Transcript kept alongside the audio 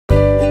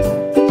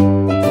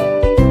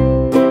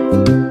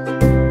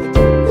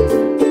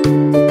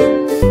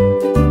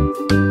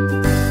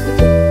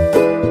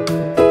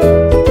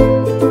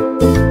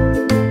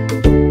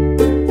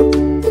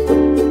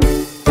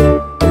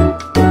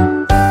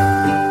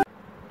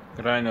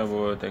راينا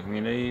بۆ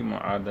تەکمیلەی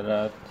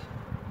معادلات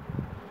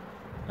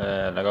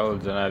لەگەڵ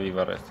جەنابی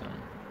بەڕێستان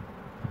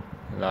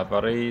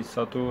لاپەڕەی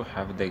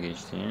 117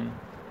 گەیشتین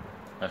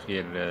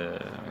ئەخیر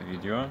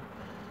ڤیدیۆ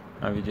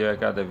ئەم ڤیدیۆە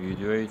کاتە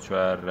ڤیدیۆی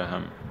 4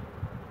 هەم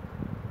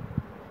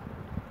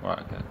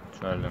واکات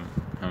 4 لەم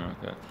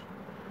هەمەکات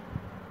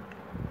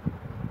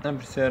ئەم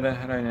پرسیارە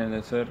هەراینە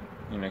لەسەر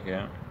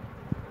اینەکەیە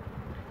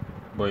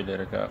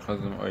بۆیلەرەکە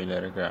خەزم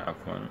ئۆیلەرەکە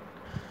عەفوان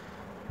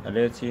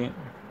ئەلێتی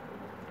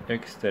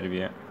x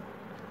تربیە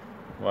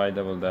y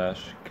دبل داش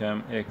کەم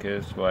x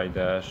y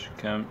داش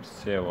کەم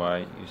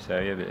 3y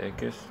یساویە بە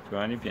x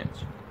توانی 5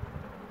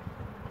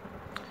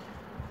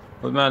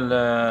 وتمان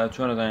لە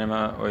چۆن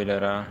دەزانێمە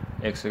ئۆیلەرە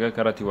x-ەکە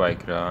کەڕەتی y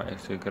کرا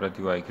x-ەکە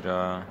کەڕەتی y کرا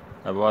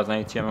ئەبە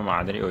وازانی چێمە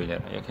معادلەی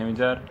ئۆیلەرە یەکەمی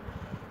جار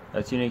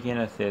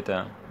ئەچینێکێنە ثێتا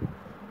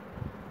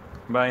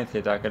باین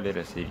ثێتاکە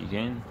لێرە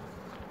سێریکەین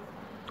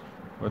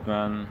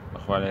وتمان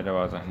بەخوا لێرە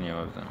وازەح نییە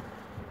وەبزە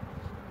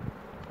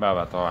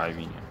بابا تەواعی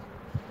بینە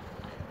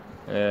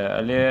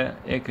ئەلێ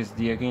x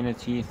دیەکەینە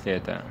چی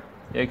ثێتا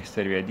x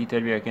تربیە دی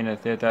تربیەکەینە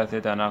ثێتا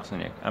ثێتا ناقسن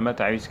 1 ئەمە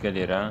تعویزکە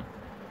لێرە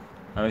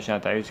ئەمەشان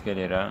تعویزکە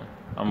لێرە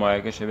ئەم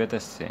وایەکەشە بێتە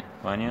 3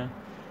 وانە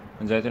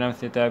ئەنجاتر ئەم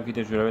ثێتا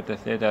بکەیتە ژوورە بێتە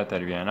ثێتا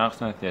تربیە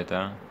ناقسن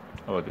ثێتا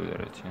ئەوە دوو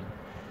دەرەچێت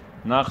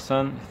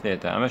ناقسن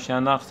ثێتا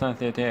ئەمەشیان ناقسن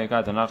ثێتەیە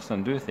کاتە ناقسن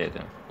 2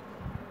 ثێتا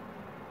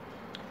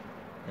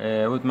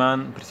وتمان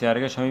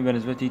پرسیارەکەش هەمی بە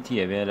نسبەتی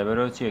تیە بێ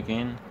لەبەرەوە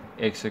چیەکەین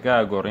x-ەکە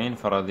گۆڕین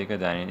فەرەضیەکە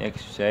دانین x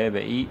یساویە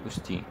بە ئی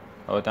ئوستی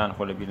ئەوەتان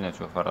خۆ لەبیر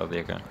نەچوە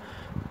فەرەضیەکە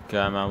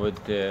کە ماوەت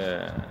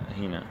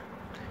هینە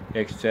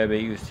x یساویە بە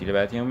ئی ئوستی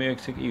لەباتی هەموو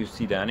x-ێک ئی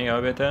ئوستی دانێ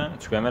ئەوە بێتە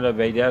چونکە ئەمە لە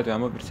بەیدات و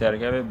هەموو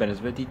پرسیارەکە بێت بە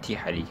نسبەتی تی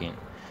حەلیکەین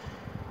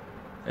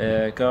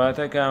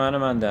کەواتە کە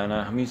ئەمانەمان دانا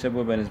هەمیسە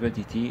بۆ بە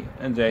نسبەتی تی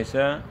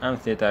ئەنجایسە ئەم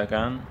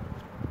ثێتاکان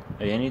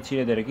یعنی چی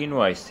لە دەرەکەین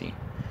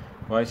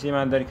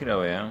وایسیمان دەرکرد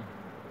ئەوەیە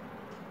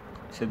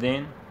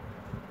سەدەین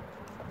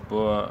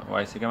بۆ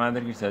وایسەکەمان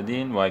دەرکرد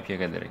سەدەین وای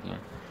پێکە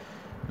دەرەکەین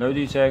لەو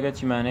دوو چاکە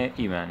چیمانەیە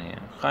ئیمان هەیە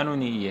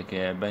قانونی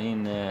ئیەکەیە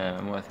بەهین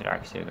مؤثر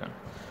عکسێکە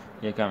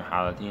یەکەم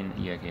حاڵەتین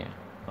ئیەکەیە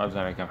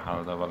وابزانام یەکەم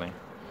حاڵەتە بەڵێ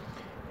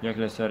یەک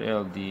لەسەر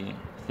LD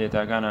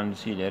ثێتاکانان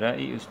نووسی لێرە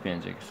ئی ئوس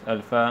 5x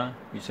ئەلفا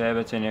یساویە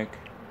بە چەندێک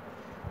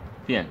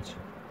 5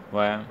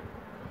 وایە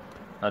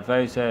ئەلفا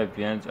یساویە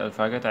 5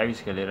 ئەلفاکە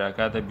تعویزکە لێرە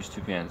کاتە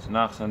 25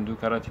 ناقسن 2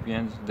 کەڕەتی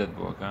 5 دەت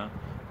بووەکە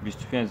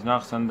 25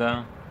 ناقسن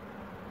 10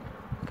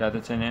 کاتە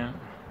چەندێ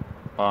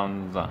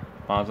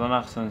 15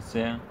 ناقسن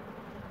 3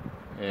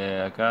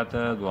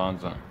 ئەکاتە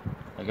 12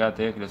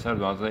 ئەکاتە 1 لەسەر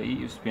 12 ئی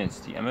ئوس 5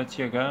 تی ئەمە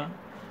چیەکە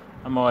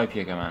ئەمە وای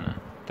پێکەمانە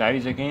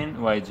تعویزەکەین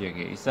وای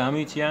جێکە ئیستا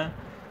هەمووی چیە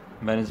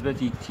بە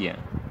نسبەتی تیە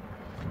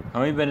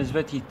هەمووی بە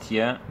نسبەتی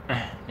تیە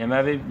ئێمە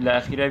لە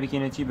ئەخیرا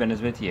بکەینە چی بە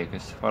نسبەتی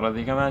یەکس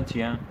فەرەضیەکەمان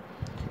چییە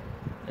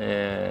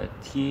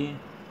تی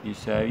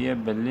یساویە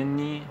بە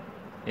لنی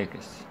x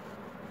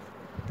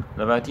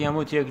لەباتی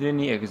هەموو تێک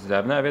لنی x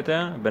دابنا بێتە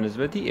بە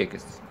نسبەتی x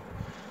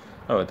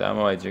ئەوە تا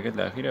ئەمە وای جێکت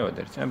لە ئەخیرەوە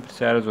دەرچێن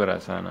پرسیارە زۆر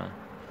ئاسانە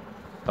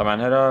طبعا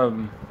هەرا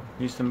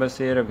ویستم بە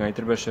سێرە بکەم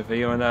ئیتر بە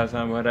شەفەیەوەدا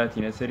ئاسان بۆ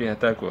هەراتینە سەری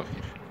هەتاکو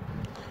ئەخیر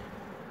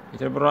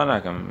ئیتر بڕوا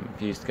ناکەم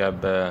پێویستکە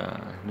بە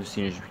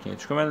نووسینیش بکەین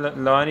چکۆمە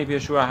لەوانی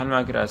پێشوە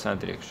هەلمان کرد ئاسان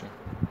ترێکشە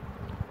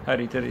هەر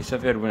ئیتر ئیسە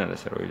فێر بوونە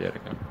لەسەر ئەوی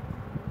لێرەکەم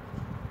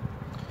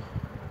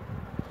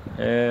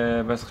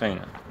بەس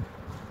خەینە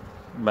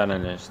بانە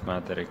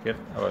لێشتمان تەرە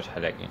کرد ئەوەش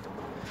حەلەکەین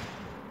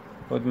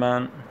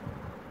وتمان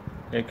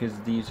x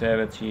دی یساویە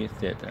بە چی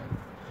ثێتا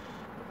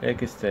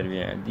x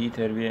تربیە دی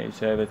تربیە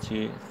یساویە بە چی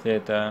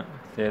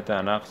ثێتا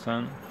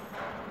ناقسن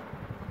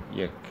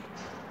 1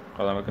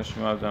 قەڵەمەکەشی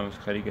وابزانم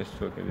خەریکە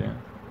ستۆکە بێ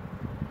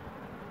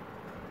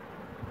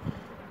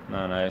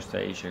نانا هێشتا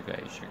ئیشەکە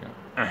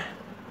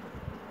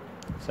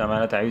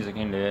سامانە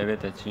تعویزەکەین لەوێ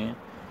بێتە چی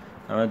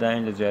ئەمە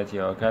داین لە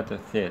جیاتیەوە کاتە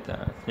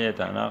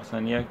ثێتا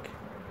ناقسن 1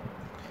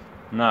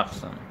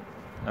 ناقسن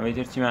ئەمەی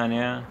تر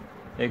چیمانەیە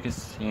x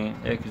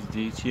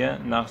دی چییە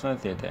ناقسن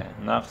ثێتایە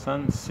ناقسن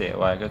 3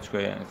 وایەکە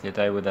چکۆیە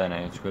ثێتای بۆ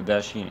دانایە چکۆ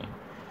داشینی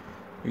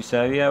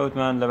یساویە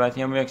وتمان لە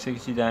باتی هەموو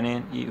یەکسێکی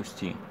دانێن ئی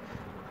ئوستی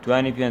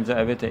توانی 5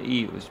 ئەبێتە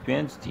ئی ئوس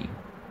 5 تی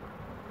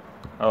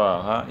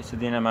ئەوها ئیسە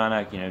دێنە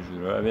ماناکینە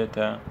ژوورەوە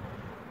ئەبێتە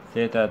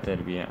ثێتا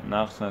تربیە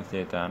ناقسن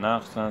ثێتا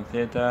ناقسن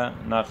ثێتا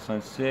ناقسن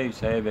 3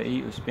 یساویە بە ئی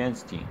ئوس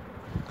 5 تی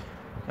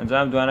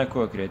ئەنجام دوانە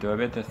کۆکرێتەوە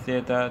بێتە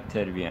ثێتا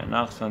تربیە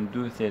ناقسن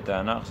 2 ثێتا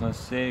ناقسن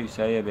 3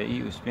 یساویە بە ئی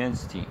ئوس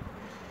 5 تی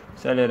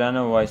سا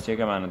لێرانە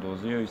وایسیەکەمانە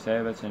دۆزیەوە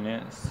یساویە بە چەندێ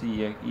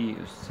c1 ئی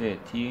ئوس 3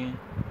 تی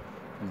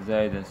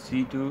زائدە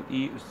c2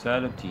 ئی ئوس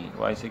سالب تی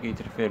وایسەکەی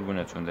تر فێر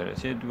بوونە چۆن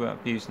دەرەچێت دووە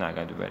پێویست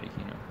ناکات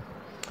دووبارێکینەوە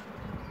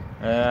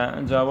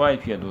ئەنجا وای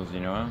پێ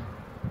دۆزینەوە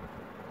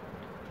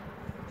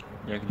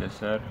یەک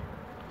لەسەر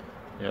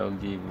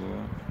LD بوو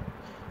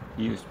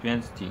ئی ئوس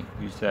 5 تی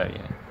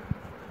یساویە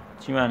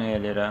چیمان هەیە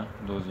لێرە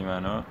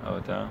دۆزیمانەوە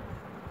ئەوەتە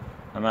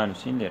ئەمان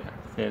نووسین لێرە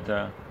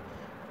ثێتا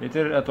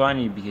لێتر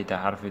ئەتوانی بکەیتە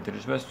حرفی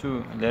ترش بەس و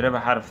لێرە بە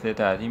حرف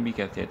ثێتا هاتین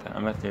بیکە ثێتا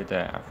ئەمە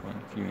ثێتای عەفوان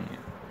فیونیە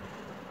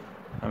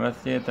ئەمە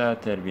ثێتا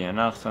تربیە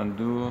ناقسن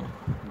 2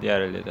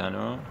 دیارە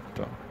لێدانەوە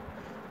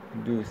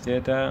 2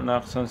 ثێتا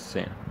ناقسن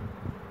 3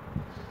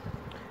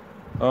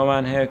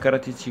 ئەومان هەیە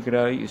کەڕەتی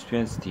چیکراوی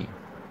ئوسپێنستی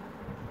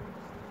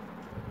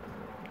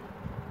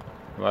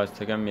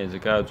واستەکەم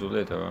مێزەکە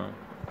جوڵێتەوە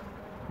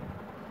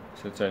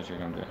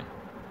چاچەکەم دوێ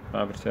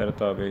پرسیارە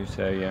تاابێ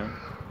وساویە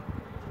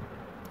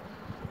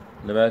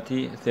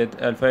لەباتی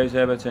ئەلفای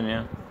وسای بە چەندە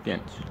 5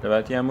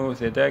 لەباتی هەموو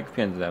سێتاک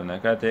 5 دابنا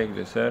کاتێک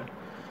لەسەر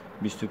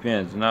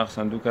 25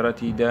 ناقسەن دوو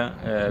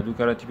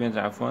کەڕەتی 5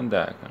 عفۆن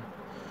داکە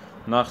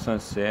ناقسەن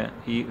 3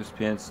 ئی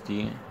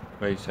ئوسپێنستی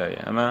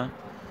وەیساویە ئەمە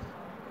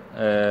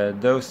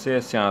دە و سێ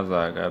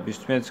سیانزاگە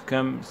 25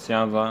 کەم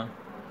سیانزا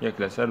یەک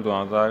لەسەر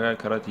دوانزاگە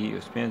کەڕەتی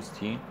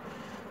ئوسپێنستی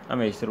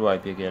ئەمە ئیستر وای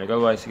پێکەیە لەگەڵ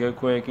وایسەکە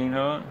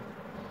کۆیەکەینەوە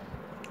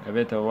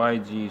ئەبێتە وای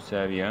جی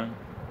ساویە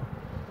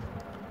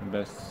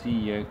بە سی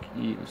یەک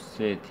ئی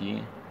ئوسێتی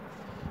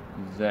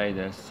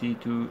زایدە سی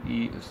تو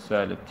ئی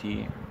ئوسالبتی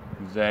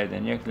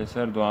زایدەن یەک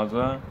لەسەر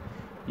دوانزە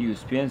ئی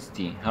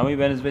ئوسپێنستی هەمووی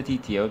بە نسبەتی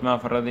تی ئەوتمان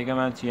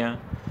فەڕەدەکەمان چییە؟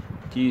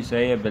 تی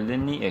وسایە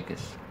بەلنی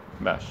ئێکس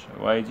باش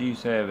وای جی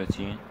وسایە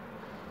بەچی؟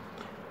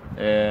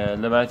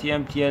 لەباتی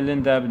ئەم تیە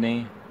لندا بنەی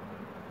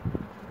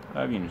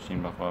ئابی نووسین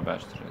بەخوا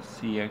باشترە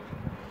سی یەک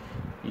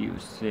ئی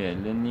ئوسێ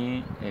لنی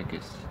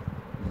ئێکس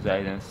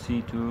زایدەن سی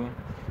تو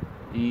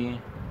ئی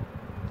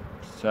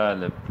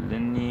سالب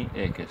لنی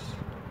ئێکس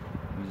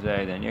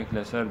زایدەن یەک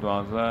لەسەر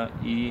دوانزە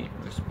ئی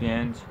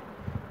ئوسپێنج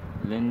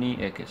لنی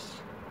ئێکس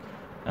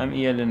ئەم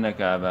ئیە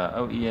لنەکابە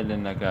ئەو ئیە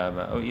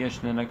لنەکابە ئەو ئێش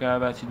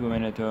لنەکابە چیت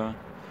بمێنێتەوە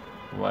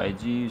وای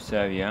جی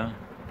وساویە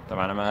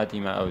طبعا ئەمە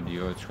هاتیمە ئەو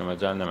دیۆ چکە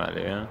مەجال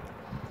نەمالەیە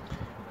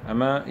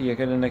ئەمە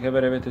یەکە لنەکە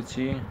بەرەبێتە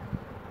چی؟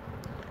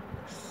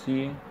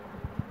 سی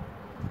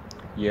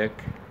یەک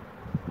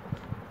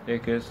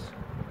ئێکس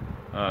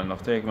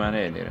نقطەیەکمان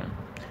هەیە لێرە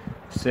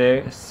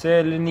سێ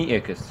لنی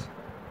ئێکس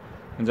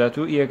ئەجا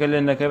تو یەکە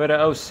لنەکە بەرە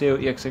ئەو سێ و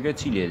ئێکسەکە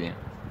چی لێدێ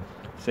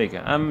سێکە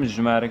ئەم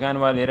ژمارەکان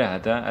وا لێرە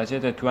هەتا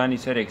ئەچێتە توانی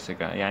سەر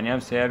ئێکسەکە یعنی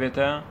ئەم سەیە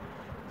بێتە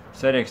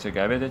سەر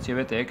ئێکسەکە بێتە چێ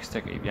بێتە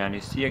ئێکستەکەی یعنی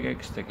سی یەک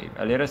ئێکستەکەی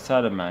ئەلێرە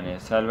سالبمانەیە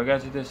سالبەکە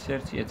چێتە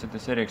سەرچی ئەچێتە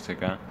سەر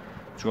ئێکسەکە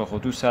چوە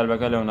خۆتو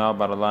سالبەکە لەو ناوە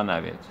بەڕەڵا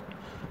نابێت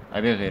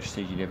ئەبێ غێر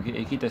شتێکی لێ بکە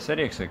ئەیکیتە سەر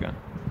ئێکسەکە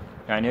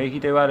یعنی ئەوەیەکی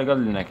دەیوا لەگەڵ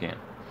لنەکەیە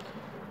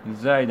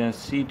زایدەن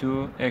سی تو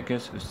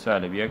ئێکس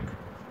سالب یەک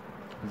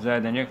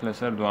زایدەن یەک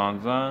لەسەر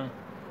دوانزە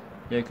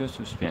ئێکس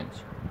ئوسپێنج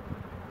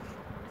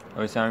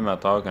ئەوەی سامی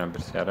ماتاوەکەن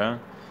پرسیارە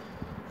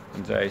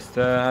اینجا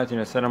ئێستا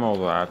هاتینە سەر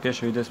مەوضوعە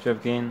پێشەوەی دەست پێ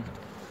بکەین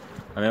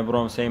ئەمێ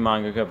بڕۆم سەی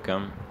مانگەکە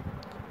بکەم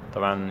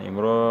طبعا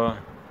ئیمڕۆ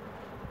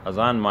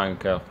ئەزان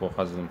مانگەکە خۆ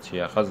خەزم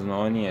چییە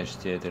خەزمەوە نییە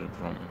شتێتر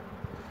بڕۆم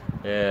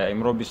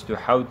ئیمڕۆ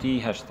 27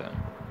 هەشتە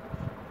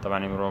طبعا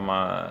ئیمڕۆ ما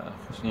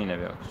خوسنی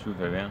نەبێ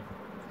کسوفە بێ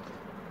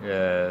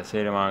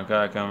سەیرە مانگەکە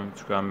ئەکەم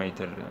چکان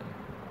مەیتر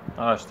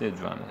شتێ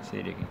جوانە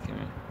سەیرێکی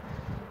کەمێ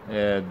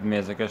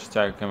مێزەکەش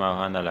چاکەکەم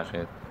ئاوها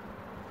نەلەخێت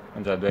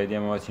ئەجا دوای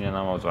دێمەوە چینە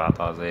ناو مەوزوع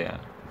تازەیە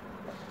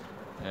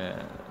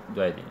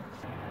دوای دێن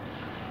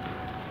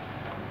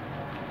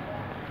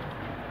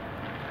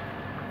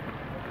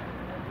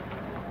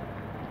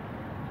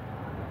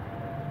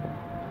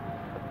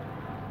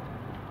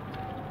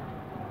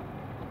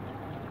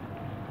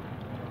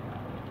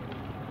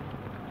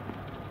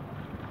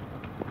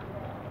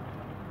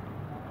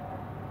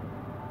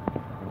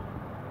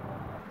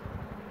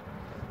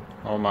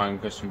ئەو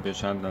مانگەکەشم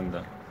پێشان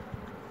دەندا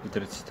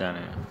ئیتر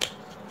چیتانەیە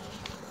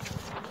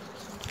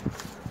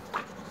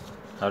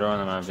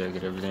هەروانەمان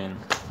بێگرێ بلێن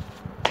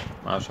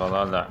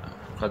ماشاءالله لە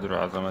قەدر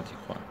و عەزەمەتی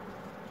خوا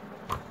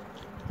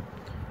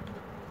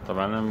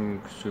طبعا ئەم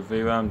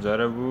کسوفەی وام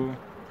جارە بوو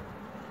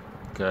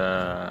کە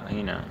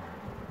هینە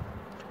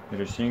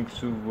گرشترین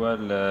کسوف بووە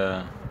لە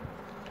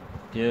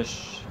پێش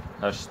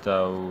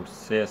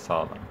 83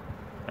 ساڵە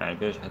یعنی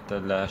پێش حتى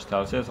لە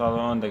 83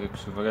 ساڵەوە ئەوەندەکە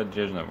کسوفەکە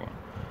درێژ نەبووە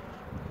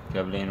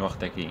کە بڵێن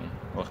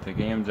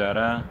وەختەکەی ئەم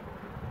جارە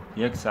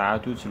 1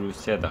 ساعت و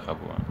 43 دەقە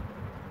بووە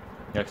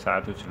 1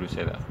 ساعت و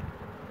 43 دەقە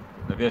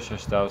لە پێش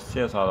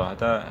 83 ساڵەوە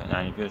هەتا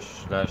ینی پێش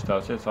لە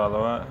 83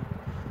 ساڵەوە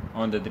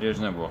ئەوەندە درێژ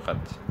نەبووە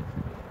قەت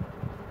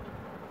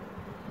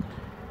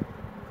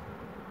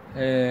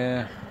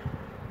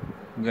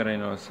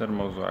گەڕێنەوە سەر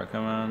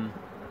مەوزوعەکەمان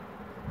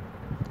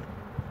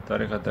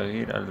طريقة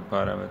تغيير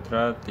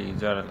البارامترات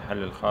لإيجاد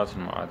الحل الخاص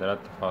للمعادلات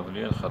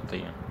التفاضلية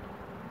الخطية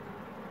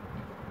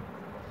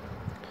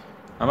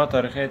أما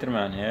طريقة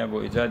ترمان هي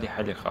بو إيجاد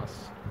حل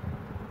خاص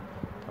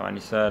طبعا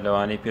إسا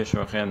لواني بيش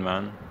وخين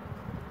مان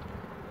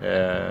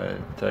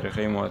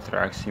طريقة مؤثر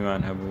عكسي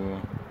مان هبو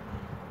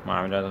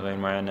معاملات غير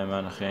معينة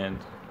مان خيند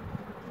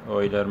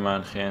أويلر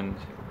مان خيند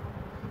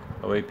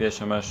أوي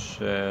بيش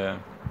مش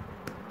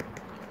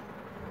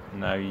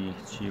ناوي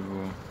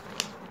تشيبو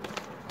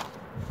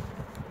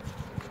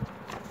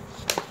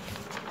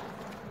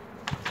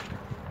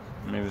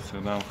ما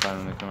باستخدام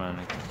قانون كمان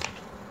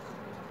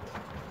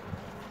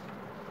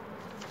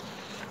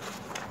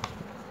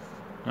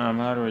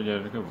نعم هارو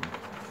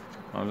يركبوا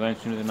موضوعين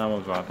شنو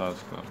موضوعات هذا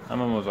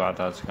أما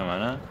موضوعات هذا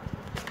كمان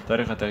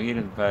طريقة تغيير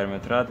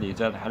البارامترات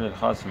لإيجاد حل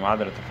الخاص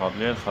للمعادلة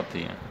التفاضلية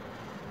الخطية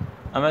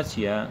أما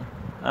تيا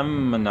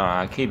أما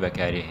نوعها كي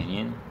بكاري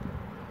هنين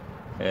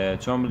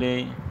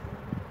شوملي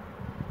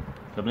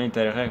قبلين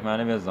طريقة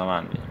معنا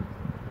بالزمان بي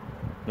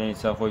بلين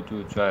ساخوي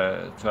تو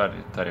چوار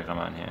طريقة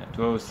معناها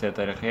تو سي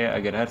طريقة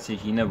أجر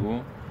هرسي نبو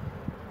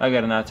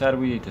أجر ناتار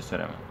بيدي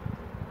تسرما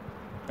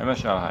أما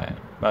شو هاي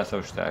بس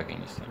وش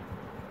تاكين يستن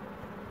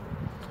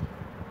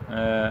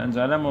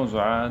انزل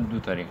موضوعات دو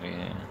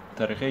طريقة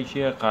طريقة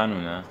شيء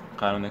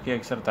قانونا كي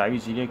أكثر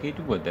تعويض ليه كي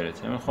تبغى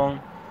درس من خون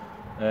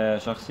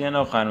شخصيا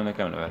أو قانونا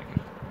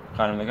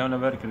كامل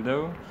بركر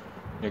دو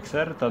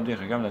يكسر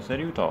تطبيق كامل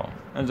سري وطاو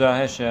انزل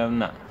هش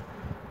نا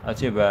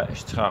أتبع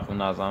اشتقاق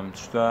النظام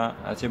تشتا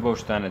أتبع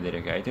وشتانه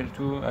درك عيتر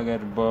تو أجر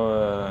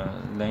با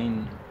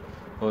لين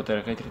هو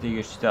طريقة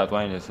ترتيجش تتا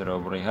أطواني لسر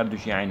وبري هر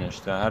دوشي عين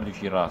اشتا هر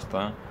دوشي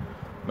راستا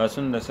بس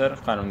لسر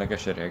قانونك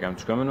الشرعي كم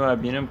تشكو من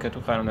وابينم كتو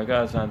قانونك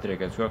أسان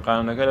تريكا تشكو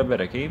قانونك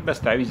لبركي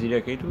بس تعويز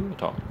ليكي تو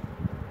طاو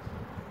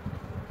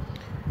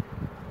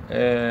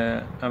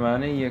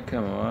أمانية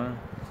كما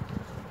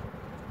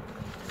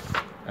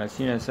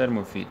أسين سر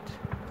مفيد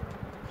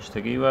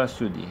اشتقي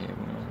واسودي هي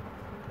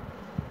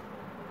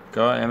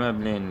كوا اما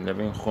بلين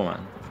لبين خوان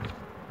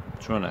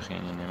شون اخين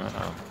يعني ما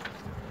اعرف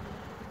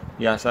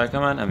ياسا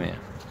كمان امي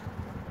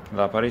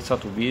لاباري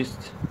 120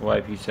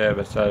 واي بي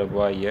سالب سالب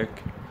واي يك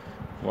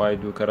واي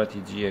دو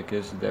كراتي جي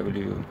اكس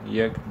دبليو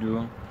يك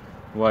دو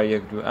واي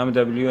يك دو ام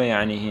دبليو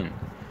يعني هن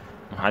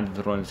محدد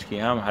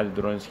رونسكي ها محدد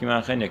رونسكي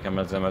ما خلينا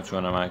كمل زعما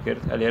شلون ما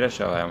كرت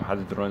اليرش هاي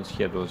محدد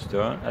رونسكي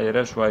دوستو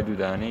اليرش واي دو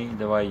داني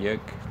دواي يك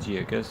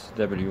جي اكس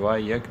دبليو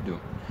واي يك دو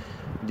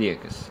دي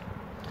اكس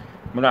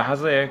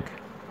ملاحظه يك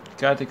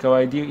كاتك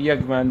واي دي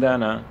يك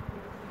ماندانا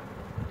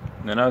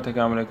نناو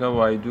تكاملك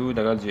واي دو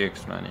دقل جي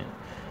اكس معنى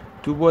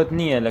تو بوت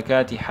نية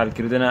لكاتي حل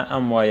كردنا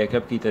ام واي يك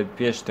بكي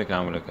بيش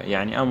تكاملك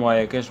يعني ام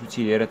واي يكش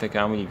بتشي ليرة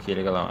تكاملي بكي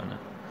لقلاوانا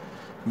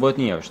بوت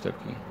نية وش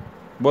تبكي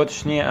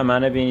بوتش نية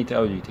امانة بيني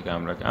تأولي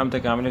تكاملك ام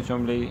تكاملك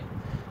شوم لي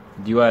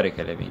ديوارك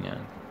لبين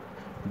يعني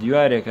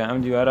ديوارك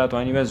ام ديوارات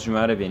واني بس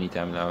جمارة بيني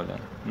تعمل اولا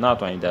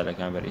ناطواني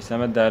دالك ام بري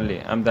سمت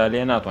دالي ام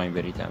دالي ناطواني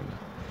بري تعمل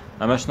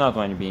امش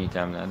ناطواني بيني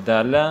تعمل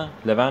دالة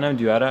لبانم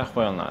ديوارة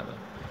خويل نادا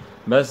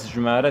بس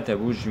جمارة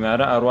تبو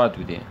جمارة اروات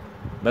ودي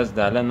بس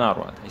دالة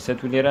ناروات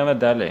يستو ليرة اما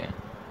دالة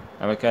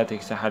اما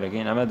كاتك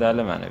سحلقين اما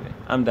دالة ما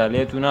نبي ام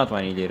دالة تو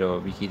ناطواني ليرة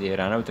بكي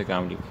ديرانه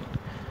وتكاملي بكي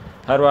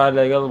هروها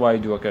لقل واي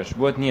دو كرش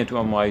بوت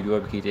نيتو ام واي دو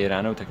بكي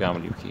ديرانه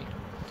وتكاملي بكي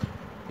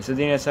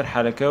يستدين يسر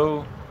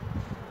حلقو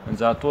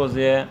انزا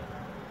طوزي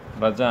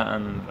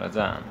رجاء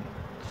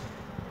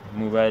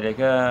موبايلك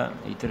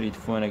يتر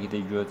يتفونك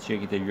يتجود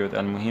شيء يتجود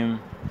المهم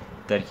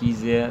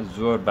تركيزه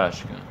زور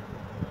باش كن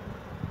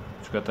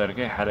شو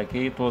كتركي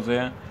حركي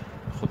طوزه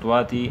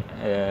خطواتي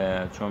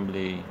شلون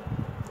بلي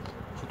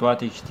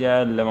خطواتي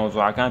اشتيال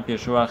لموضوع كان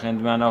بيشوا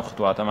خندمانه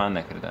وخطواته ما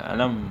نكرده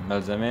الم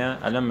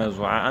ملزمه الم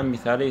موضوع عام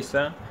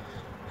مثاليسه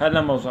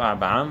هلا موضوع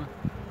بعام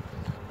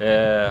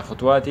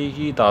خطواتي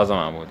شي تازه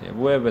معموده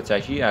بو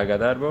بتاكي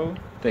اقدر بو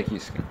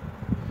تركيز كن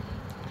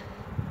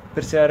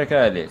برسيارك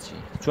اليتي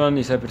شلون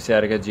نسا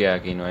برسيارك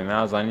جياكين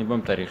وما ظاني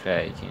بم طريقه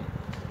هيكين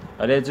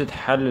أليجد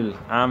حل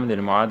عام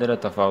للمعادلة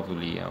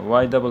التفاضلية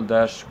واي دبل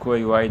داش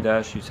كوي واي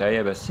داش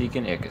يساوي بس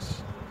سيكن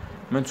اكس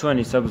من شون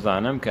يسب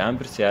ظانم كأم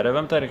برسيارة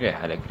بم طريقة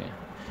حلقرين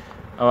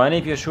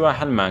اواني بيشوا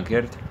حل ما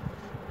كرت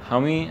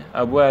همي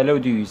ابوها لو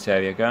دي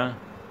يساويكا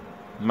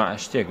مع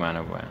اشتيك معنا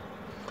ابوها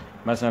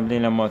مثلا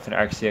بلين لما مثل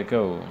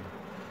عكسيكا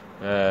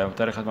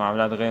وطريقة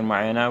معاملات غير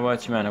معينة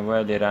واتش معنا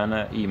ابوها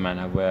ليرانا اي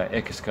معنا ابوها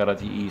اكس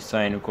كارتي اي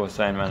ساين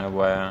وكوساين معنا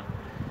ابوها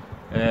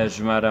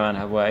جمارة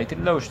معنا ابوها ايتر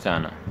لوش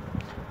تانا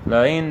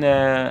لاين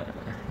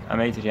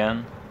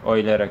اميتريان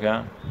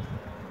اويلركا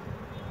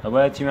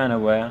ابوها تي معنا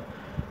ابوها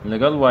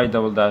لقل واي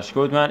دبل داش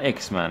كود مان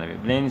اكس معنا بي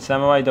بلين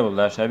سما واي دبل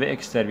داش هبي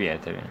اكس تربيع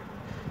تبين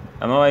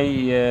اما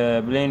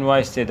واي بلين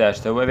واي ستي داش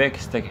تو ابي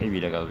اكس تكعيبي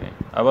لقل بين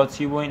ابا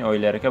تسي بوين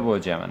اويلركا بو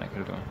جامعنا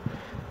كردون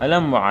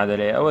الم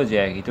معادلة او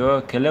جاكي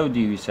تو كلو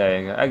دي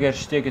يساوي اگر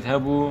شتيك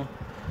تهبو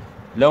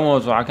لو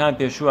موضوع كان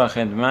بيشوا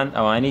خندمان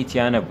اواني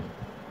تيانبو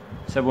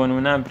سبون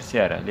منام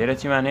برسيارة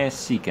ليرتي معناها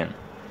سيكن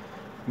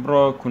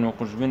برو كنو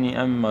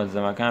قجبني اما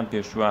زمان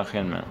بيشوا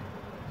خندمان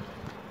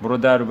برو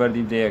دارو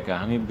بردي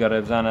بديكا همي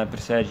بقرب زانا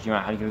برساجي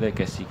مع حل كرده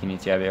كسيكني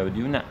تيابي او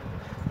ديو نا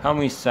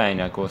همي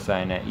ساينا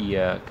كوساينا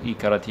اي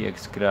كاراتي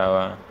اكس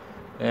كراوا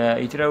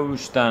ايتراو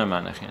شتانا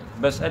معنا خيان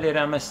بس الي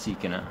رام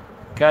السيكنا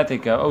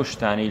كاتكا او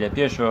شتاني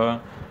لبيشو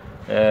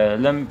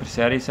لم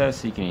برساريسا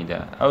سيكني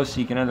دا او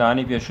سيكنا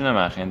لاني بيشونا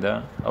ما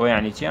خيندا او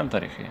يعني تي ام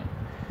طريقي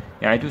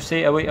يعني تو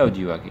سي اوي او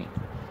ديواكي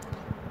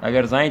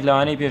اگر زايد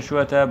لواني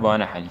بيشوتا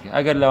بانا حليك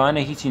اگر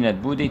لواني هيتي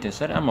ندبو دي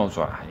تسر ام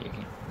موضوع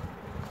حليكي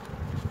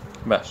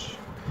باش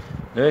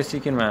لو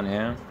سيكن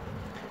معناها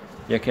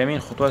يكمين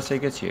خطوة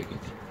سيكا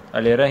تشيكت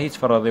اللي راه هيت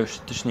فرضي وش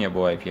تشنيه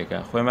بواي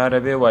بيكا خوي ما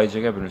ربي واي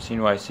جاكا بنسين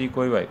واي سي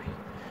كوي واي بي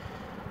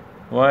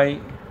واي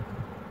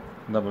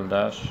دبل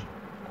داش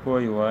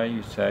كوي واي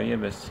يساوي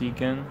بس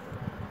سيكن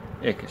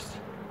اكس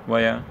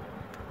ويا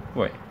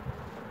واي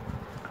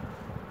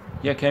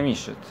يكمين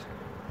شت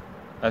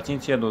اتين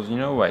تيا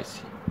دوزينه واي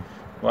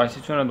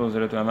سي چون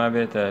دوزرتو اما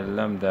بيت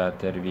لمدا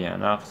تربيع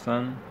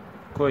ناقصا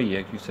كوي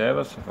يك يساوي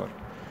بس صفر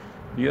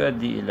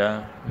يؤدي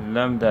إلى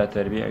لمدا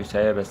تربيع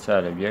يساوي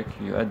بالسالب يك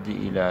يؤدي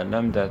إلى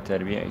لمدا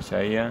تربيع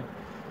يساوي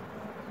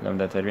لم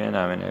دا تربيع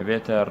نامن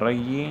بيتا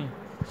الري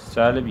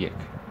سالب يك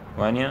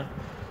وانيا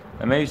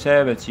اما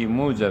يساوي بتي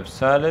موجب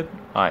سالب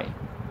اي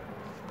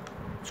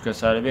چكا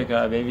سالب يك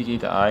ابي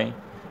بيتيت اي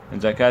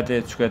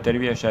زكاة چكا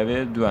تربيع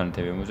شابه دوان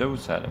تبي موجب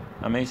وسالب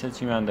اما يسا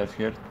چي من درس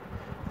کرد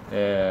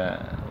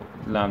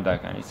لام دا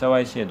كان يسا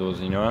واي سي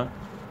دوزينوا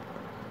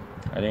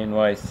علين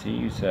واي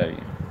سي يساوي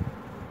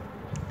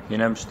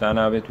هنا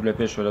مشتانا بيت ولا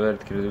بيش ولا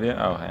برد كرد بي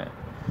او هاي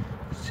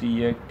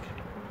سي يك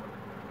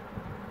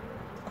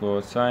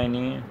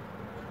كوسايني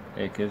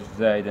اكس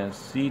زائدا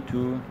سي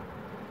تو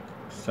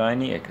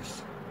سايني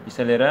اكس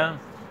يسا ليرا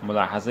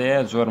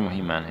ملاحظة زور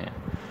مهمان هي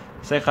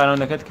سي قانون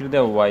دكت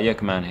كرده واي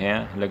يك مان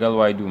هي لقل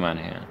واي دو مان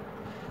هي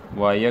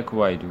واي يك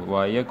واي دو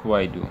واي يك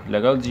واي دو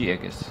لقل جي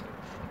اكس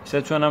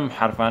يسا چون ام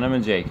حرفانا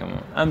من جاي كمو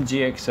ام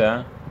جي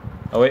اكسا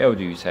اوي او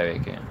دو يساوي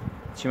كي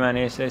چي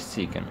معنى يسا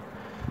سيكن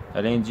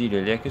الين جي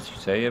للاكس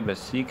يساوي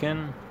بس سيكن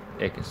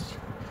اكس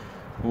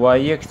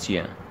واي يك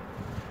تيا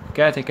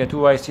كاتك تو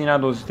واي سينا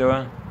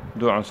دوزتوا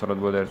دو عنصرات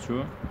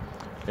بودرچو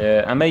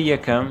اما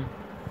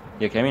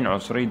يكمين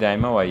عنصري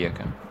دائما واي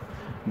يكم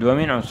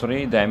دوامين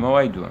عنصري دائما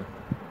واي دو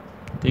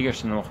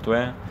تيجرشن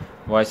وقتها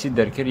واي سي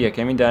دركر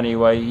يكمين داني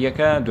واي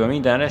يكا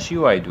دوامين دانشي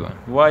واي دو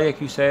واي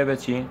يك يساوي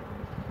بچي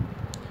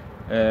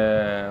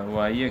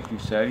واي يك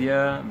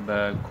يساوي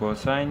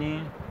بكوسايني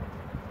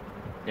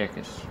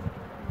اكس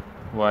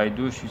واي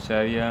دوش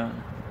يساوي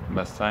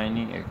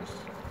بسايني اكس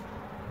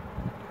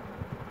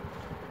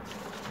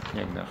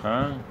يك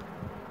دقيقة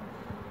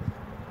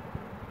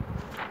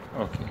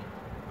اوكي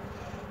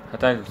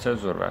حتى كسر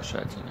زور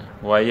بعشاتنا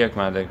واي يك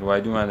ما ذكر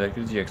واي دو ما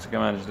ذكر جي اكس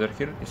كمان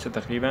ذكر يصير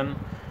تقريبا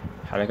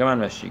حاله كمان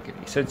ماشي كر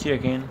يصير شيء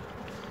كين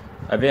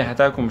ابي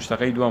حتى اكون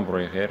مشتقي دوام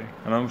بروي خير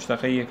اما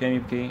مشتقي كم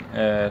يبكي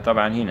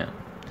طبعا هنا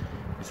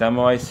يسمى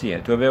واي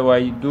سي تو بي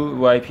واي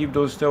دو واي بي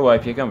بدوستو واي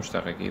بي كم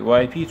مشتقي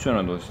واي بي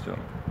شنو دوستو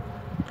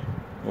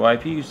واي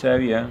بي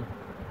يساوي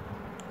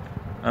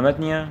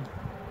امتنيا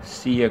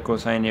سي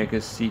كوساين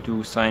اكس سي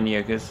 2 ساين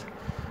اكس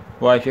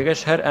واي بي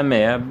كش هر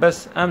اميا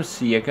بس ام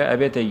سي يك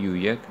ابيتا يو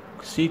يك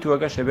سي 2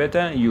 كش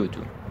ابيتا يو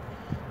 2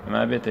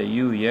 اما ابيتا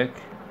يو يك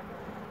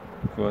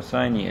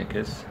كوساين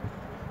اكس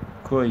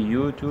كو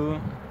يو 2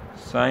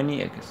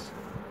 ساين اكس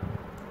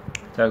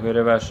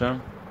تاكل باشا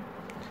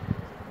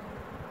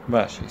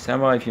باش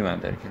يسمى واي بي ما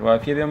دركر واي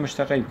بي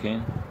مشتقي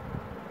بكين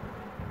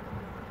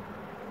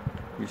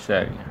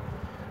يساوي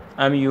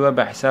ام يو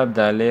بحساب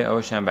دالي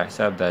او شان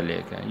بحساب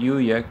دالي يو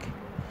يك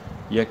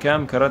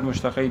يكام كرد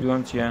مشتقي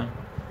دوام تيا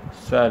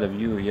سالب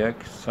يو يك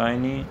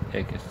سايني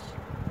اكس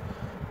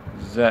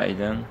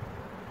زائدا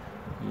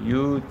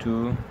يو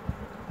 2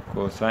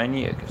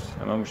 كوسايني اكس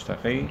اما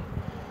مشتقي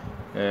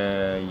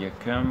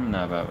يكام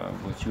نابابا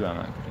بوتيو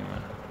اما كريما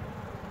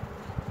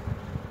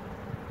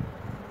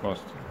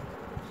بوست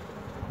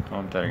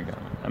تمام ترقم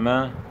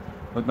اما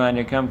وثمان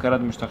يكام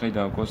كرد مشتقي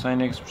دوام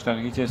كوساين اكس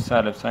مشتقي تيا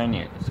سالب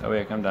سايني اكس او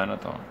يكام دانا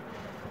طبعا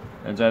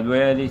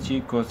الجدوية اللي تي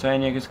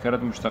كوساين اكس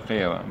كرد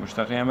مشتقية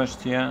مشتقية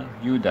مشتيا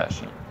يو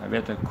داشي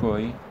ابيتا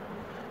كوي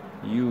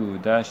يو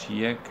داش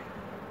يك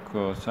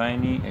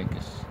كوسايني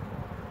اكس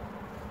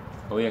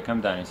هو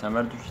يكم داني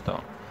سامر دوش طبعا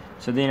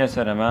سدينا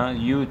سرما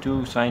يو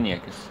 2 ساين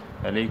اكس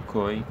علي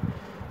كوي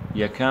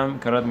يكم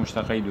كرد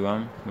مشتقي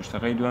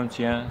دوام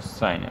تيا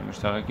ساين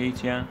مشتقي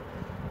تيا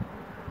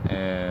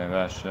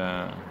باش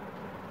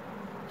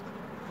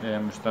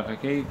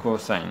مشتقي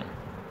كوساين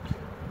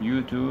يو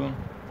 2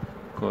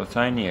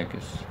 كوساين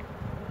اكس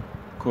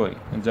كوي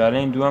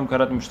زالين دوام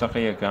كرد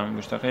مشتقية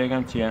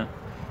كم تيا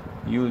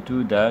يو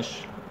 2 داش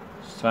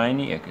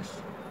ساين اكس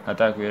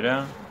هتاك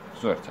ويرا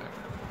زور تاك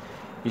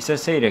يسا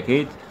سير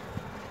اكيد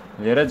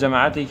ليرا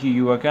جماعتك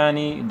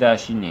يوكاني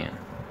داشينية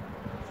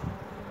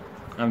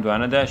ام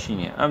دوانا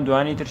داشينية ام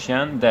دواني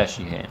ترشان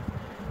داشي هي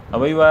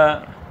اويوا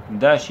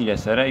داشي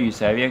لسرا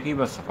يساويكي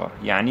بالصفر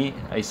يعني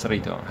اي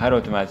صريتو هر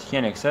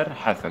اوتوماتيكيا اكسر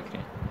حذف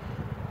كرين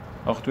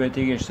اختوه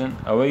تيجشتن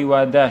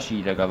اويوا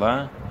داشي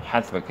لقلا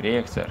حذف كري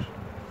اكسر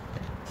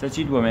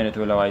سچي دو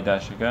مينتو لواي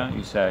داشكا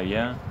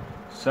يساويا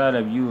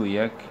سالب يو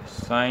يك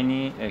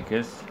سايني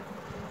اكس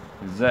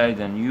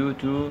زائدا يو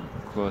 2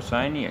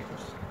 كوسايني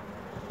اكس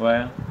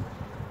و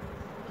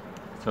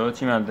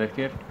سوتي ما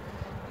ذكر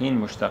هين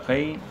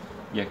مشتقي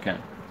يكان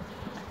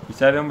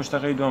يساوي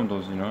مشتقي دوم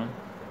دوزينو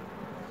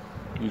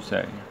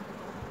يساوي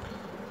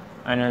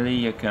انا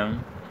لي يكم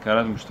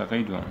كرد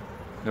مشتقي دوم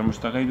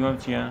المشتقي دوم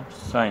تيا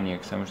ساين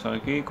اكس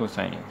مشتقي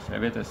كوساين اكس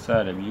ابيت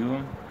السالب يو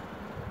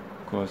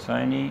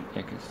كوساين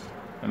اكس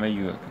اما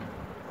يو يكم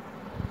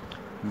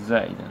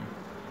زائدا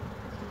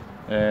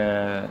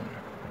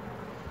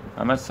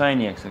اما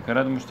ساين اكس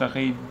كرد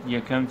مشتقي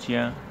يكم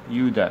تيا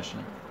يو داش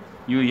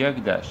يو يك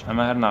داش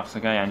اما هر ناقصه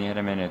كان يعني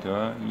هر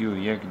منيتو يو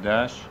يك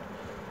داش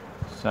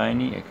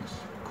ساين اكس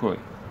كوي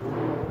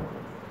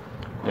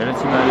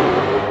درتي مالي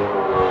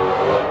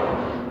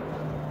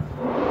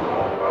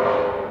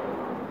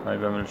هاي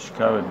بعمل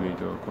شكاوة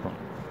فيديو كرون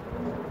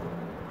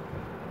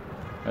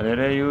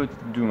الاري يو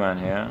دومان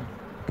هي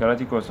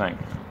كراتي كوساين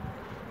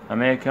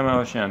اما كم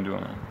اوشان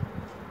دومان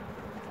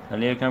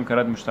هل كم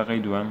كرات مشتقي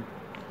دوام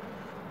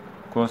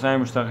كوساين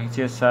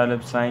مشتقية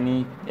سالب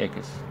سايني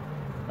اكس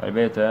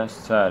البيتا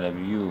سالب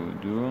يو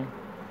دو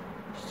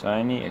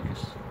سايني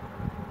اكس.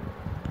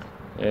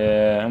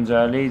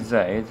 انجا لي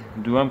زائد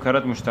دوام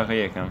كرت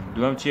مشتقية كم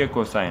دوام تيا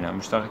كوساينا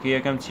مشتقية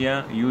كم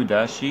تيا يو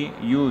داشي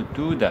يو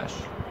تو داش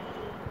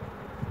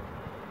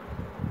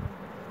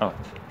اوت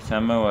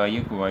سما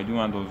وايك واي دو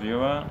عن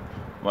دوزيوا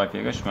واي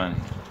بيقش ماني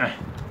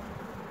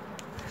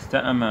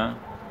استا اما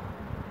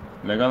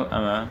لقل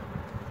اما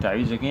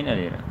تعويزكين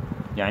اليرا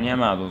يعني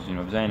اما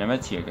دوزينو بزاين اما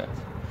تيا قات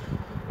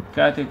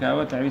كاتك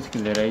اول تعويزك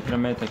اللي رايت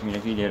لما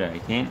تكملك اللي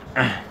رايتين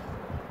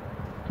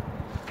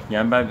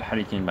يعني باب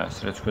حريتين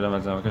بس رتش كده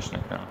مزامكش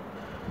نكرا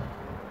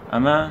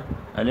اما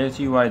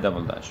اليتي واي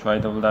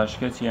دبل داش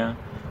كتيا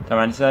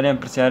طبعا سالم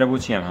برسالة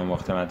بوتيام هم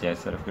وقت ما تيجي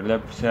صرف كده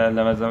برسالة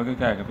لما زمانك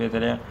كاك في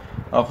ترى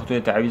أو خطوة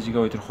تعويض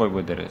جوي ترخوي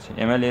بدرس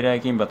إما اللي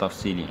رايكين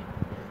بتفصيلي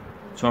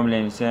شو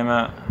ملين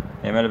سما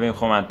إما لبين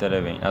خو عن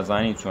تلبين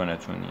أزاني شونة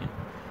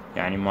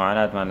يعني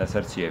معاناة مع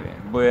الأسر تيابه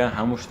بويا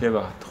هموش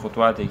تبع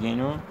خطوات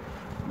كينو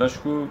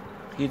بشكو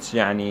هيك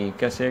يعني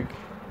كسك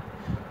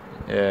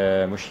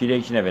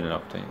مشكلة كنا بين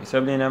النقطة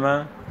يسبب لنا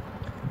ما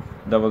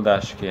دبل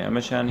داش كي اما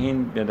شان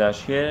هين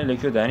بداش كي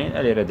لكو دانين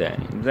الي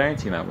رداني زين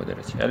تي ما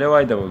بدرتي الي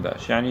واي دبل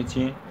داش يعني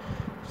تي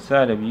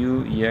سالب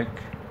يو يك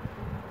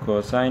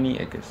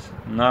كوسايني اكس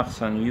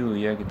ناقصا يو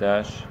يك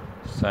داش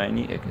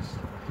سايني اكس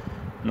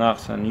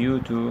ناقصا يو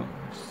تو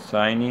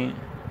سايني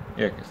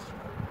اكس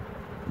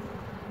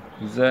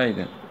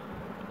زائدا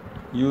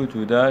يو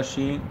تو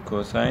داشي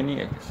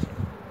كوسايني اكس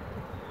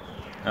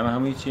اما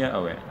همي تي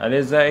اوه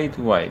الي زائد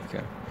واي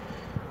بك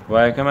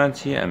واي كمان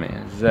تي اما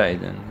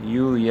زائدا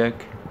يو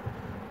يك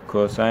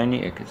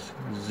كوسايني اكس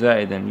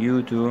زائدا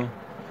يو تو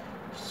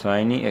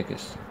سايني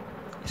اكس.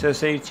 إذا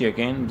سير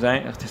تيكين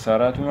بزين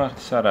اختصارات وما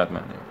اختصارات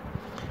معنى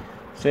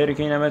سير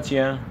كين اما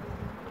تيا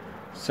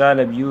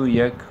سالب يو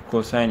يك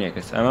كوساين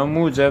اكس اما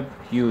موجب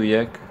يو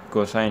يك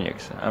كوساين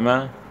اكس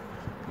اما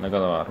لقد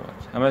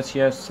واروت اما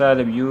تيا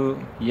سالب يو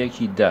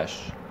يكي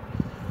داش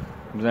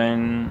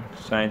بزين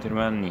ساين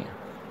ترمان نية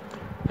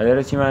هذا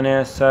رتي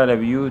معنى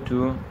سالب يو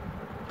تو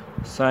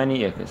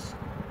سايني اكس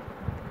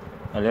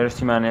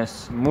الارتي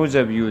معناس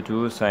موجب يو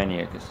تو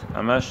سايني اكس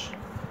اماش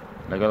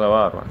لقد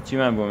واروا تي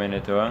من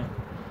بومينتوا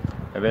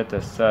ابيت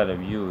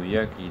السالب يو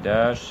يكي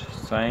داش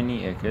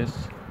سايني اكس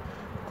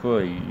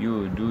كوي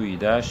يو دو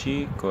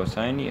داشي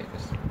كوسايني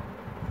اكس.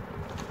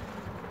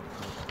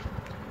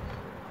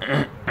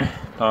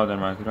 تعادل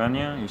مع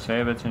كرانيا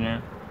يساوي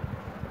بتنيا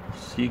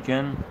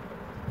سيكن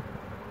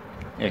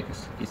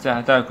اكس يسا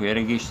هتاكو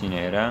يرقيش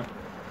نيرا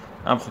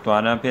ام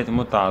خطوانا بيت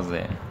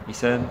متعزية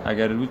يسا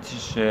اگر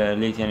لوتش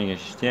ليتياني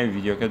گشتيا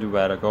فيديو كدو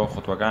باركو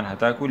خطوة كان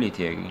هتاكو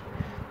ليتياگي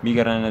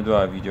بيگرانه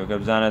دوا فيديو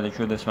كبزانه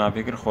دشو دسما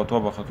فكر خطوة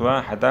بخطوة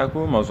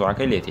هتاكو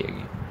موضوعك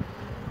ليتياگي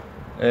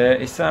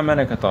إسا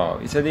أمانا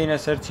كطاو إسا دينا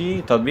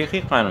سرتي تطبيقي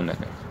قانونك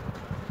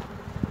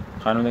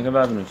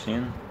باب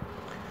نفسين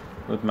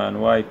وثمان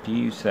واي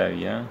بي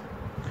يساوي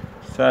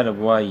سالب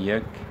واي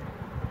يك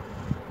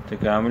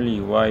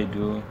تكاملي واي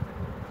دو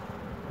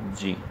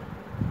جي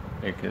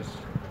اكس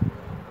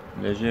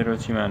لجيرو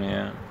تي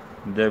معناها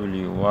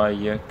دبليو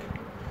واي يك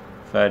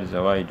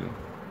فارزة واي دو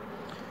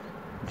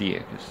دي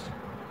اكس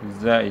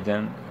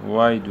زائدا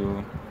واي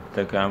دو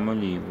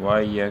تكاملي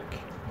واي يك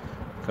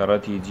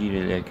كرتي جي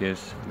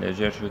للاكس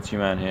لجير شو تي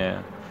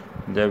معناها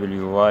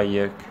دبليو واي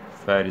يك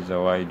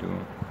فارزة واي دو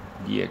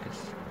دي اكس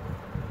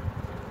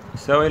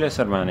يساوي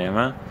لسر معناها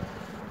ما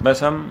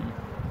بس هم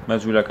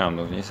مجهولة كام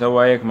دوزي يساوي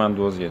واي يك من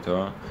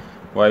دوزيتو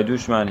واي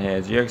دوش معناها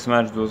جي اكس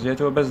مارج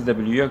دوزيتو بس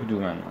دبليو يك دو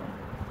معناها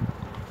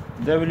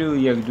دبليو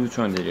يك دو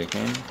چون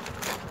دريكين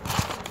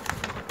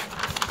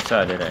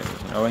سالي رأي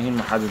بسن او هين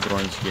محدد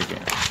رونيس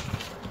كيكين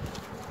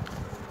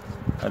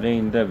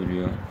علين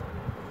دبليو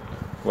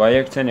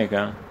وايك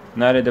تنكا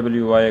ناري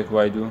دبليو وايك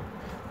واي دو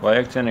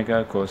وايك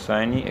تنكا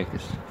كوسايني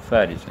اكس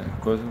فارسة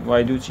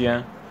واي دو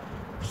تيا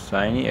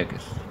سايني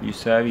اكس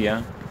يساوي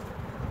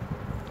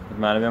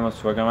معنى بها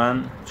مصفى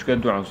كمان چكا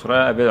دو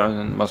عنصرة ابيد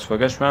مصفى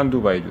كشمان دو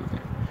باي دو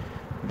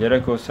ليرا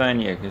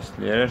كوسايني اكس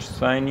ليراش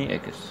سايني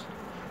اكس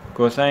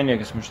كوساين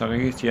اكس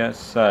مشتقيتها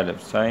سالب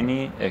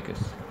سايني اكس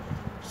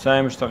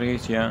ساين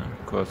مشتقيتها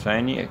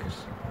كوسايني اكس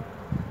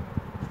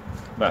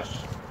باش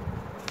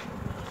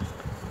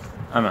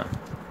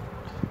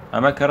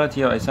اما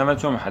كرتيا اسمها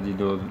شو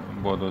محدد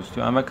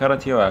بودوستو اما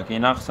كرتيا كي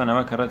ناقصا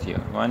اما كرتيا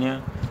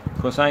وانيا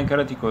كوساين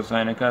كرتي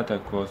كوساين كاتا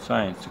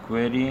كوساين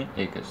سكويري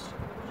اكس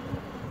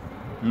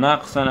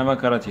ناقصا اما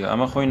كرتيا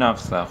اما خوي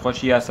ناقصا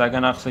خوش يا ساكا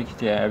ناقصا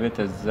كتيا ابيت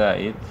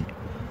الزائد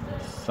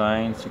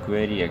ساين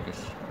سكويري اكس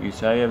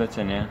يساوي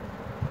بتنيا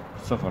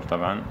صفر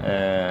طبعا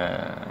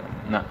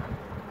نعم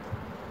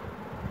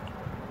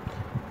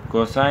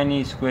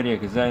كوسايني سكوير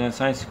اكس زائد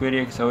ساين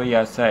سكوير اكس هو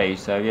يساوي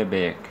يساوي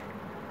بيك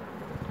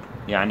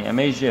يعني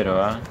اما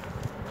يجروا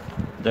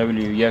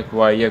دبليو يك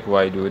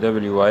واي دو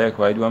دبليو واي يك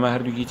واي دو اما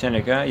هردو كي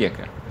تنكا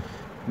يكا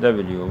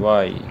دبليو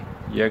واي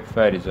يك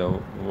فارزة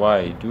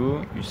واي دو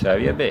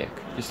يساوي بيك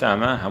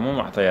استعمى همو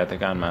معطياتك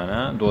كان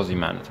معنا دوزي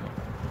معناته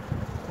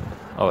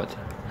اوت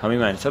همي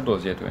معنى سب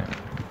دوزيتو يعني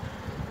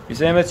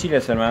يسمى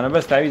تشيل سرمانة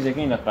بس تعويض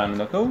كين لقانون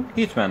لكو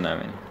هيت ما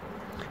نعمل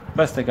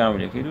بس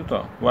تكامل يكيدو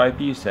طا واي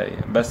بي يساوي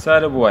بس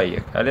سالب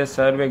وايك عليه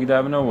سالب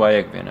يقدابنا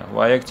وايك بينا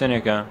وايك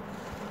تنكا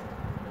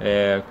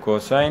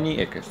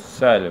كوسايني اكس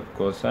سالب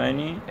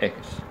كوسايني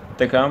اكس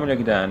تكامل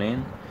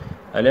يقدانين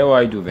عليه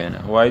واي دو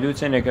بينا واي دو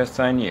تنكا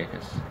سايني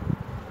اكس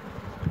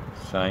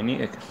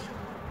سايني اكس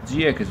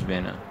جي اكس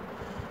بينا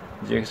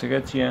جي اكس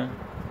كاتيا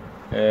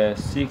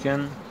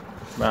سيكن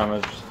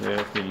بعمل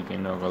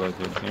فيليكين لو غلط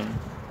يمكن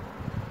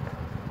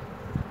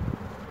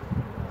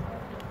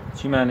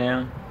شي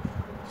معناها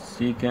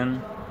سيكن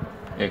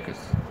اكس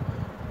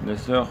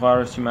لسه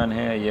خارج شي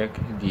معناها يك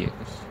دي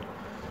اكس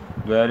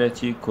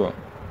دوالتي كو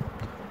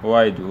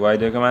واي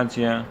دو كمان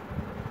تيا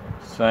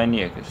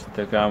سايني اكس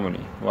تكاملي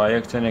واي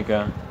اكس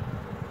تنكا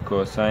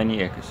كو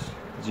سايني اكس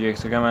جي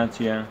اكس كمان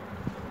تيا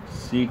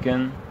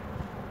سيكن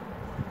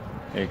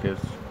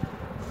اكس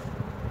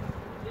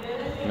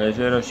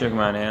لجرو شك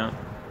معناها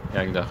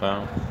يك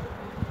دخل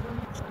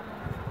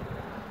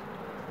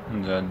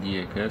نزال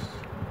دي اكس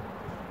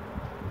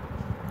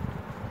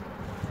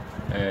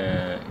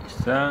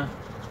استا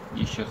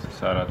ايش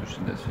اختصارات وش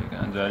ندرس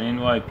فيها انزالين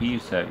واي بي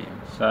يساوي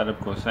سالب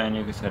كوساين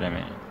اكس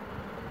هرمين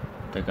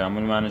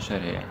تكامل معنى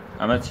شرحية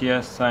اما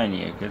تيا ساين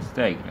اكس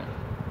دايجرام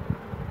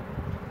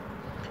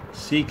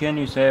سيكن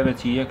يساوي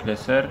بتي يك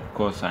لسر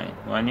كوساين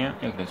وانيا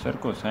يك لسر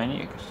كوساين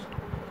اكس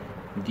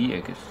دي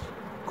اكس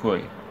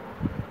كوي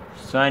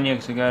ساين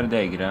اكس قار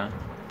دايجرام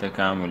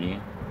تكاملي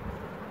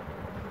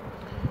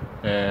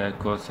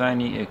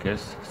كوساين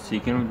اكس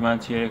سيكن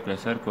ودمانتي يك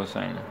لسر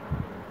كوساين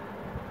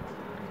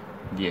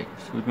دي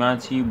اكس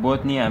ودمانتي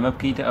بوتني اما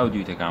بكيتا او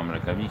ديو تكامل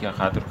كابني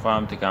خاطر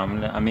خوام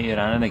تكامل اما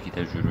ايرانا نكي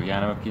تجورو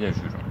يعني اما بكيتا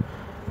جورو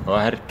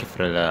وهر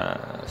كفرة لا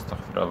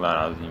استغفر الله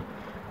العظيم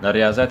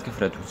لرياضات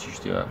كفرة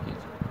توتشتي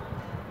وابكيت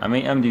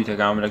اما ام ديو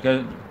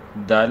تكامل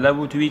دالا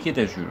بو تويكي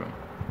تجورو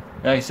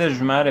يعني سر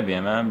جمعة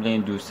بيما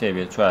بلين دو سي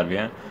بيت شوار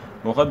بيا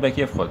وخد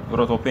بكيف خد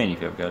بروتوبيني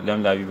فيبكا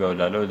لم لابي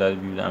بولا لو لابي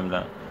بلا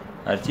املا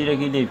ارتي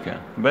لكي ليبكا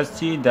بس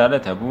تي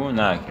دالة هبو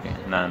ناكري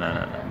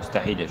نا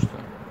مستحيل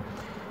اشتو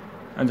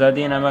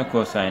انزادين اما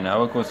كوساين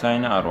او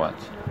كوساين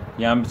اروات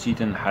يعني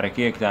بتشيتن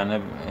حركة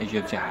كتانا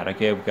ايجي بتشي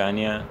حركة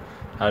بكانيا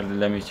هر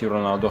لما يصير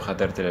رونالدو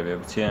خطر تلبي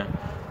بتشي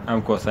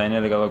ام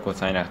كوساين لقى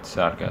كوساين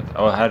اختصار كات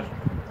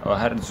او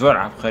هر زور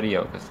عبقرية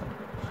وكسر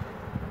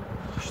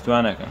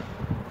خشتوانا كان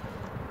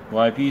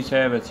واي بي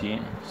سايبتي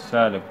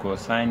سالب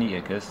كوساين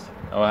اكس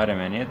او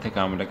هرمانية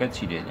تكاملك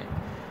تشيلي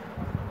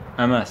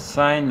اما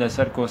ساين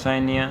لسر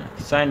كوساين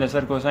ساين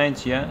لسر كوساين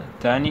تيا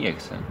تاني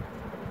اكس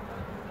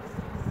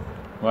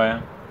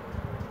وايا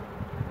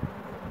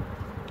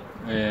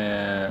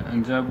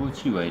انجابو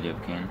چی وای لێ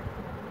بکەین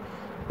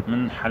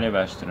من حەلێ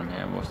باشترم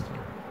هەیە بۆستم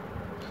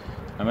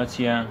ئەمە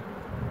چییە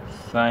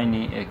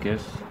ساینی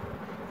ئێکس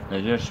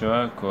لەژێر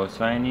شەوە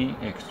کۆساینی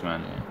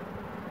ئێکسمان هەیە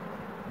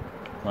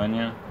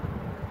وانە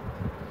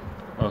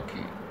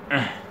ئۆکێ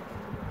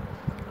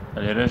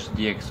لێرەش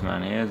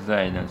دیئێکسمان هەیە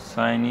زایدن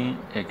ساینی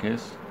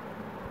ئێکس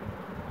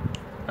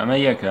ئەمە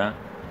یەکە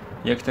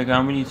یەک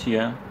تەکاملی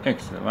چییە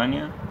ئێکسە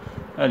وانە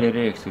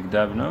لێرە ئێکسێک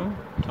دابنەوە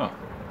تا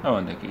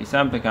ئەوەندەکە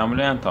ئیسام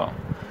تەکاملیان تاوە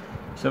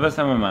سبس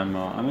أما من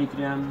ما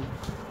أميتريان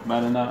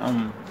بعدنا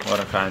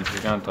ورقان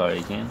فيكان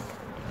طايقين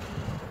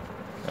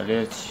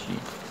عليت شيء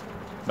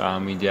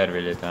بعمي ديار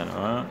بليتان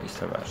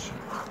استبارش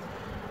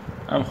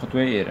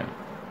خطوة إيرا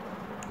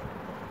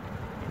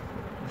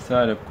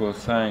سالب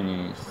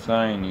كوسايني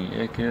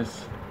سايني إكس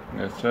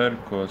لسر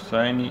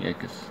كوسايني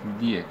إكس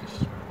دي إكس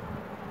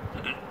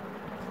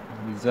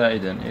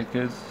زائدا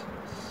إكس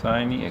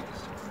سايني إكس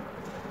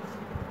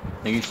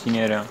نجيشتين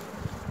إيرا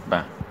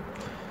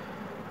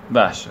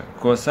باشا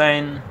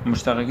كوساين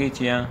مشتقكي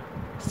تيا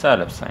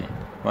سالب ساين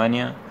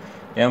وانيا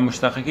يا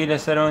مشتقكي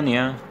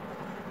لسرونيا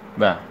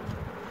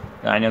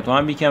يعني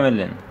طبعا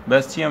بيكملن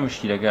بس تيا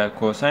مشكلة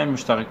كوساين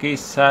مشتقكي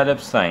سالب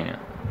ساين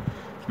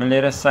من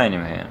ليرة الساين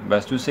هي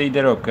بس تو سي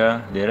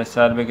دروبكا ليرة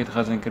سالبك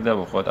تخزن كده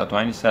بخوت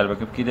اتواني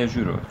سالبك بكده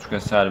جورو چونك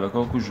سالبك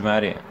وكو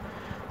جماري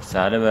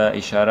سالب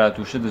اشارات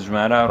وشد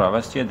جمارة را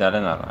بس تيا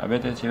دالنا را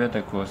ابيتا تيبتا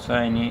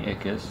كوسايني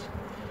اكس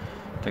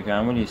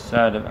تكاملي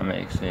سالب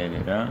اما اكس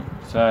ليرة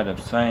سالب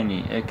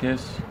سايني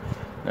اكس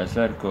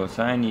لسر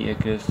كوسايني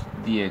اكس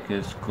دي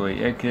اكس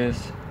كوي اكس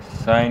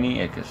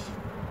سايني اكس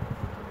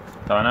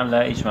طبعا هم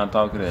لا ايش ما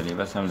نطاو كده لي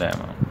بس هم لا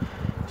ما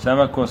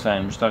سما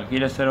كوساين مشتقي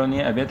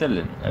لسروني ابيتا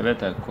لن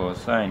ابيتا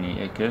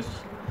كوسايني اكس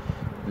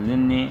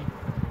لني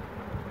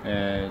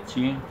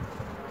تي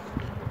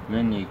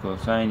لني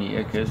كوسايني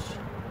اكس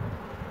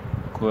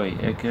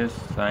كوي اكس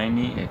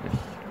سايني اكس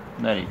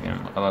ناري فيهم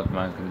غلط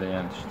معك اللي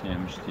يعني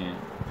مشتين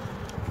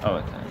أو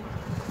تاني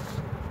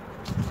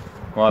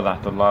واضح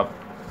طلاب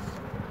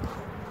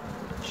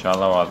إن شاء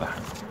الله واضح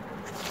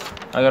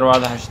أجر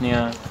واضح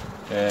شنيا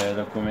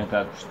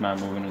الكومنتات مش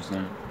معمول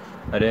بنوزن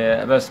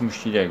بس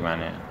مشكلة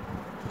معناها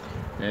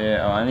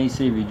أو أنا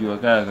يسوي فيديو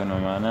كأنه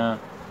معنا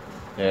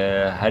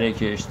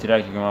هريك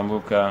اشتراكي كمان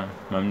بوكا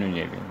ممنوع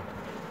يبين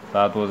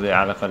فاتوزي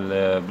على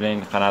الأقل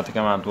بلين قناتي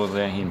كمان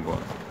توزي هين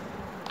بون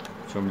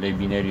چۆن بڵێ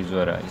بینەری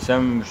زۆرە ئیسا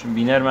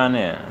بینەرمان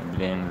هەیە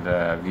بڵێن لە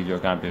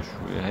ڤیدیۆکان پێش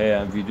هەیە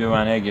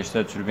ڤیدیۆمان هەیە گەشتە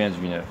 45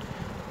 بینەر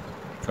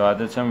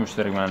کەواتە چەند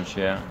مشترکمان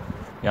شەیە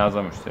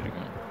 11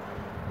 مشترکمان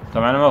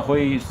طبعا ئەمە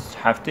خۆی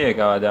هەفتەیەک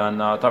ئەوە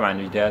داوانناوە طبعا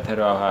ویدایەت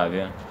هەروەها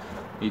بێ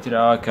ئیتر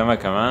ئەوە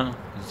کەمە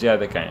زیاد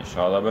دەکەین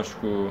ئینشاڵڵا بەشک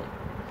و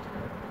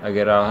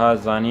ئەگەر ئاها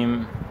زانیم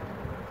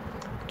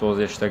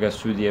تۆزێ شتەکە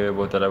سوودی ئەوێ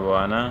بۆ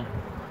تەلەبەوانە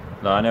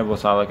لەوانەیە بۆ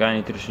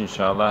ساڵەکانی ترش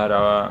ئینشاڵڵا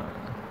هەراوە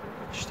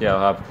شتی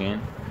ئەوها بکەین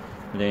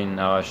بڵێین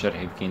ئاوا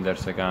شەرحی بکەین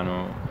دەرسەکان و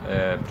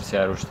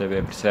پرسیار و شتە بێ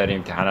پرسیاری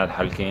ئیمتیحانات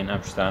حەڵکەین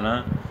ئەم شتانە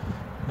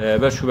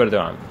بەش و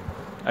بەردەوام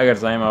ئەگەر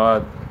زانیم ئەوە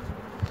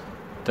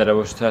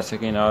تەلەبە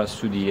شتاسەکەین ئەوە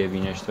سوودی لێ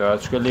بینێشتەوە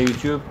چکە لە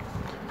یوتیوب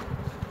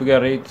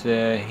بگەڕیت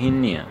هین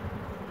نییە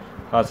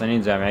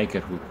خاصەنین جامعی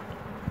کەرکووک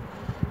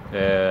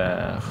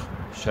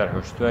شەرح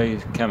و شتوای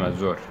کەمە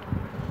زۆر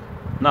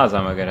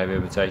نازانم ئەگەر هەبێ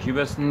بچاکی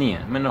بەس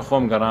نییە من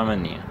خۆم گەڕامە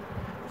نییە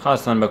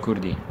خاستان بە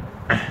کوردی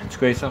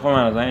چکە ئێستا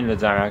خۆمان نەزانین لە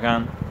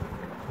جامعەکان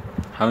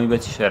هەمووی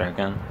بەچی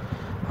شەرحەکەن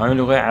هەمووی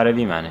لوغەی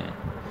عەرەبیمان هەیە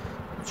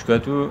چکە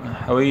تو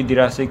هەوەی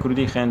دیراسی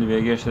کوردی خوێند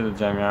بێگەشتە لە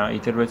جامعە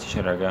ئیتر بەچی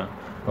شەرحەکە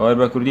ئەوە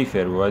بە کوردی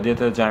فێر بووە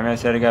دێتە جامعە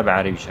سەرگا بە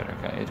عەرەبی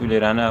شەرحەکە ئێتو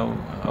لێرانە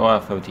ئەوە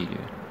فەوتی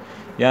لێ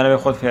یان ئەوێ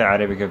خۆت فێر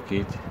عەرەبیەکە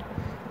بکەیت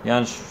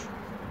یانش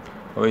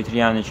ئەوەی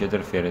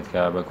تریانێکێتر فێرت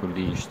کە بە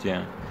کوردی شتێ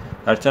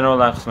هەرچەند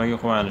وەڵای قسمەکەی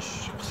خۆمانش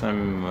قسم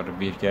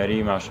بیرکاری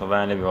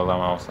ماشەڵڵایان لەبێ وەڵام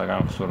مامۆستاکان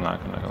قسوور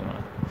ناکەن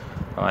لەگەڵمان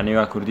ئەوانەی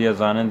وا کوردی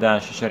ئەزانن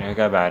دانشی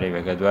شەرحەکە بە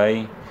عەرەبیەکە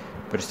دوایی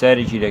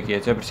پرسیارێکی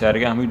دەکەیتە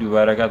پرسیارەکە هەمووی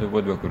دووبارەکات و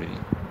بۆت بە کوردی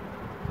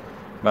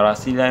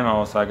بەڕاستی لای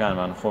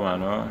مامۆستاکانمان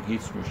خۆمانەوە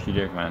هیچ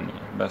مشکلێکمان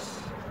نییە بەس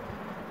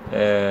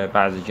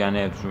بەعزێکیان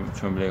هەیە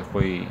چۆن بڵێ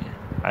خۆی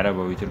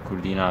عەرەبەوە ئیتر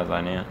کوردی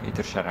نازانێ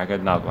ئیتر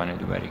شەرحەکەت ناتوانێت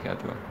دووباری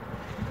کاتووە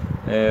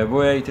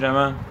بۆیە ئیتر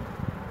ئەمە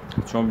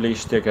چۆن بڵێ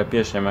شتێکە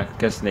پێش ئێمە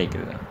کەس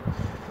نەیکردە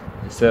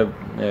ئێستا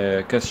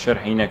کەس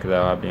شەرحی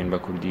نەکرداوە بڵێن بە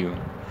کوردی و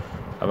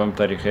ئەبەم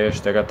تەریقەیە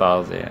شتەکە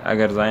تازەیە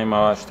ئەگەر زانیم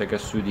ئەوە شتەکە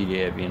سوودی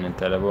لێ بینن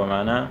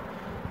تەلەبەوەمانە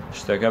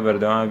شتەکە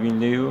بەردەوام بین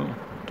لێ و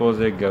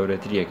تۆزێک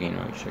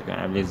گەورەتریەکەینەوە ئیشەکە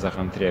ئەبلێ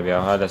زەخمترێ بێ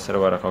ئەوها لەسەر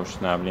وەرەقە و شت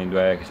نابلێن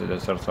دوایە کەسە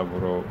لەسەر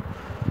سەبوڕۆ و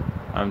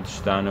ئەم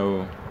تشتانە و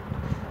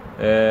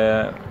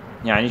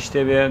یعنی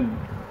شتێ بێ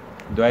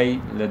دوای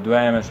لە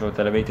دوایەمەشەوە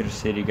تەلەبەی تر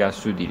سێریگا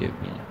سوودی لێ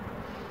ببینە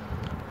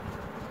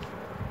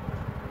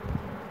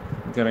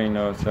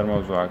گەڕینەوە سەر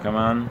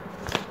مەوزوعەکەمان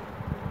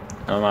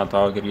ئەمەمان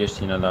تاوا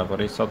گەشتینە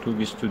لاپەڕی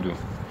 122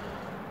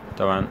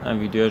 تەوان ئەم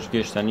ڤیدیۆش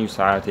گەشتە نیو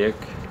سەعاتێک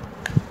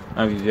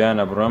ئەم ڤیدیۆیان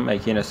ئەبڕۆم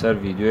ئەیکەینە سەر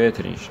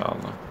ڤیدیۆیەتر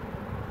ئینشاءڵڵا